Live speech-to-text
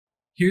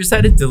Here's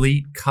how to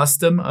delete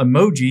custom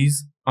emojis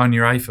on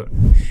your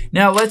iPhone.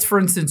 Now let's,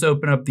 for instance,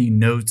 open up the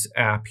Notes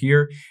app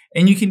here,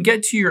 and you can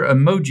get to your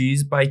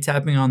emojis by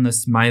tapping on the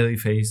smiley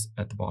face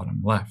at the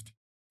bottom left.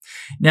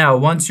 Now,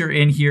 once you're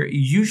in here, it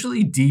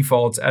usually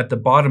defaults at the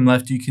bottom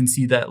left. You can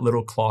see that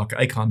little clock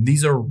icon.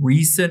 These are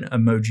recent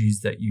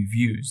emojis that you've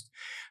used.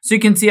 So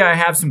you can see I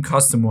have some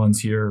custom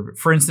ones here.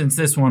 For instance,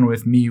 this one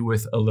with me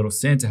with a little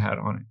Santa hat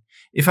on it.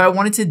 If I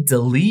wanted to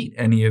delete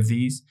any of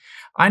these,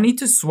 I need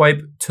to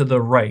swipe to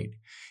the right.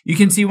 You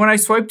can see when I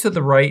swipe to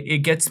the right, it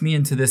gets me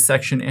into this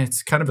section.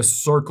 It's kind of a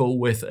circle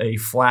with a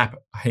flap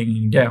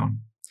hanging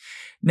down.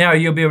 Now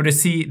you'll be able to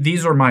see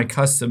these are my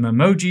custom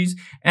emojis,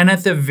 and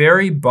at the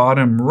very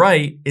bottom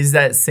right is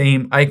that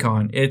same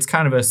icon. It's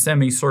kind of a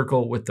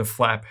semicircle with the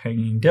flap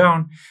hanging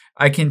down.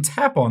 I can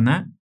tap on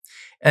that,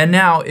 and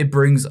now it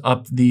brings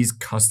up these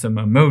custom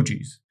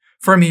emojis.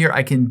 From here,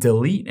 I can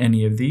delete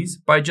any of these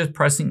by just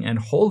pressing and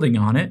holding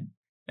on it,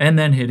 and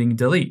then hitting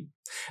delete.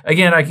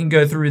 Again, I can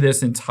go through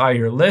this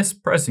entire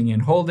list, pressing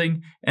and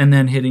holding, and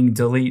then hitting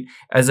delete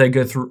as I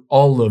go through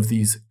all of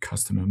these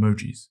custom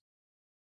emojis.